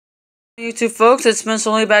YouTube folks, it's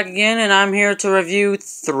Spencer back again, and I'm here to review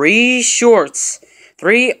three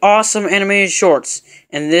awesome animated shorts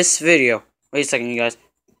in this video. Wait a second, you guys.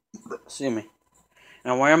 Excuse me.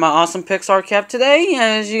 I'm wearing my awesome Pixar cap today,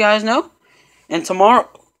 as you guys know. And tomorrow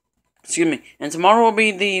will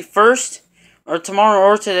be the first, or tomorrow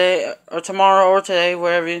or today,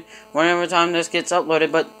 whenever time this gets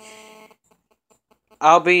uploaded. But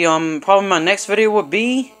I'll be probably my next video will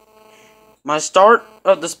be my start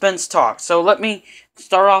of the Spence talk. So let me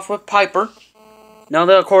start off with Piper. Now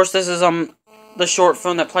that, of course, this is the short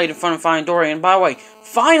film that played in front of Finding Dory. And by the way,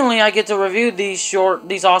 finally I get to review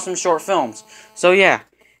these awesome short films. So yeah,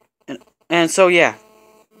 and so yeah,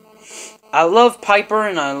 I love Piper,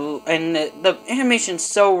 and the animation's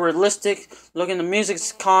so realistic looking. The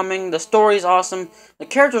music's calming. The story's awesome. The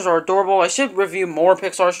characters are adorable. I should review more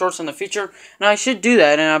Pixar shorts in the future, and I should do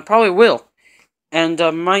that, and I probably will. And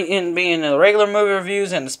might be in the regular movie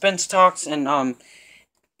reviews and the Spence talks, and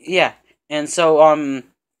yeah. And so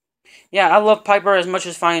yeah, I love Piper as much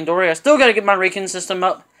as Finding Dory. I still gotta get my ranking system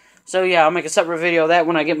up. So yeah, I'll make a separate video of that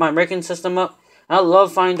when I get my ranking system up. I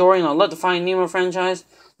love Finding Dory, and I love the Finding Nemo franchise.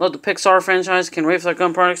 Love the Pixar franchise. Can't wait for their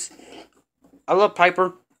gun products. I love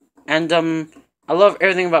Piper, and I love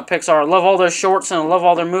everything about Pixar. I love all their shorts, and I love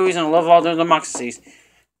all their movies, and I love all their democracies.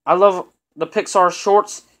 I love the Pixar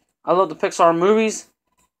shorts. I love the Pixar movies,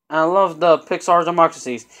 and I love the Pixar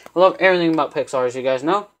democracies. I love everything about Pixar, as you guys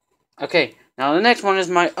know. Okay, now the next one is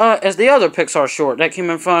the other Pixar short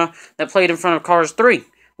that played in front of Cars 3,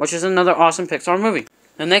 which is another awesome Pixar movie.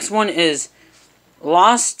 The next one is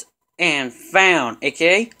Lost and Found,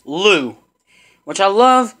 aka Lou, which I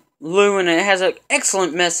love Lou, and it has an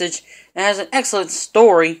excellent message. It has an excellent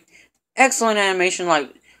story, excellent animation,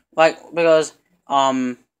 because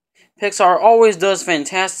Pixar always does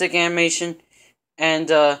fantastic animation, and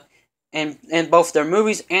both their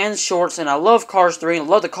movies and shorts. And I love Cars 3, and I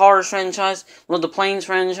love the Cars franchise, love the Planes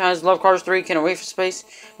franchise, love Cars 3, can't wait for space.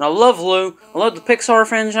 And I love Lou, I love the Pixar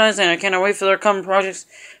franchise, and I can't wait for their coming projects.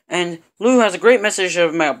 And Lou has a great message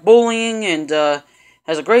about bullying, and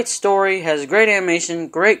has a great story, has great animation,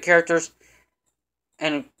 great characters,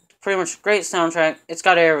 and pretty much great soundtrack. It's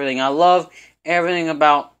got everything. I love everything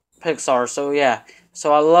about Pixar, so yeah.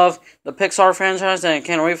 So I love the Pixar franchise, and I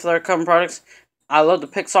can't wait for their coming products. I love the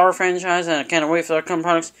Pixar franchise, and I can't wait for their coming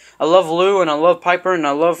products. I love Lou, and I love Piper, and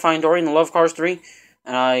I love Finding Dory, and I love Cars 3.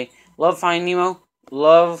 And I love Finding Nemo,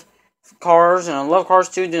 love Cars, and I love Cars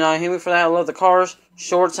 2. Do not hate me for that. I love the Cars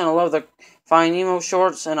shorts, and I love the Finding Nemo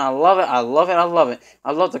shorts, and I love it. I love it. I love it.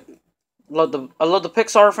 I love the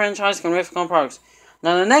Pixar franchise. Can't wait for coming products.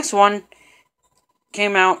 Now the next one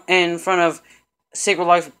came out in front of Secret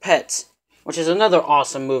Life of Pets, which is another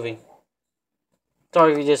awesome movie.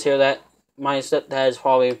 Sorry if you just hear that. My stepdad is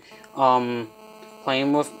probably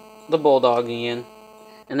playing with the bulldog again.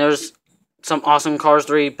 And there's some awesome Cars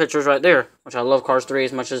 3 pictures right there, which I love Cars 3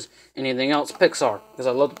 as much as anything else Pixar, because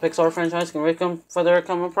I love the Pixar franchise. Can wait for their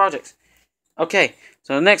coming projects. Okay,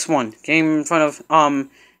 so the next one came in front of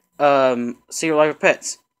Secret Life of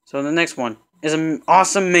Pets. So the next one is an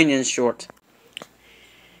awesome Minions short.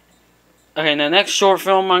 Okay, the next short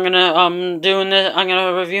film I'm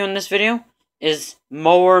gonna review in this video is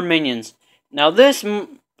Mower Minions. Now this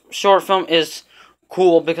short film is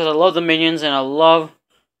cool because I love the Minions, and I love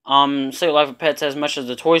Secret Life of Pets as much as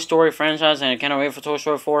the Toy Story franchise, and I cannot wait for Toy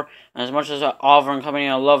Story 4. And as much as Oliver and Company,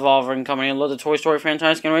 I love Oliver and Company. I love the Toy Story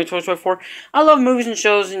franchise. Can't wait for Toy Story 4. I love movies and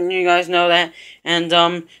shows, and you guys know that. And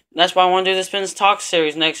that's why I want to do the Spins Talk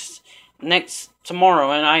series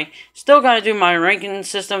tomorrow. And I still gotta do my ranking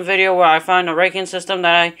system video, where I find a ranking system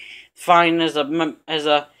that I find as the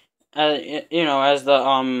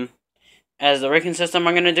ranking system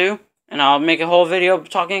I'm gonna do, and I'll make a whole video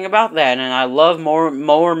talking about that. And I love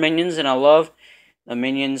Mower Minions, and I love the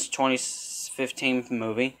Minions 2015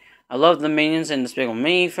 movie. I love the Minions and the Despicable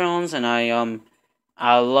Me films, and I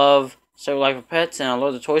love Secret Life of Pets, and I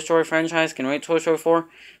love the Toy Story franchise. Can wait Toy Story 4.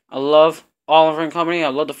 I love Oliver and Company. I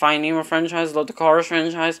love the Finding Nemo franchise. Love the Cars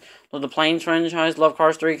franchise. Love the Planes franchise. Love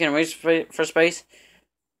Cars 3. Can't wait for space.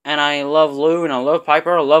 And I love Lou, and I love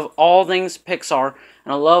Piper. I love all things Pixar,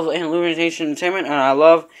 and I love Illumination Entertainment, and I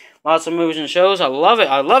love lots of movies and shows. I love it.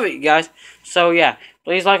 I love it, you guys. So yeah,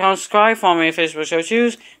 please like and subscribe. Follow me on Facebook Show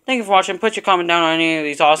Choose. Thank you for watching. Put your comment down on any of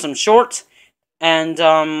these awesome shorts. And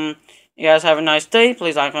you guys have a nice day.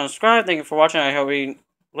 Please like and subscribe. Thank you for watching.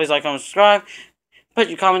 Please like and subscribe. Put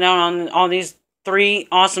your comment down on these three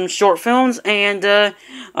awesome short films, and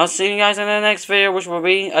I'll see you guys in the next video, which will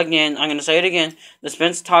be, again, I'm going to say it again, the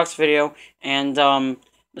Spence Talks video, and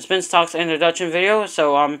the Spence Talks introduction video.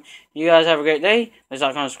 So, you guys have a great day. Please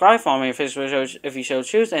like, comment, subscribe, follow me on Facebook if you so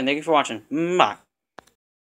choose, and thank you for watching. Bye.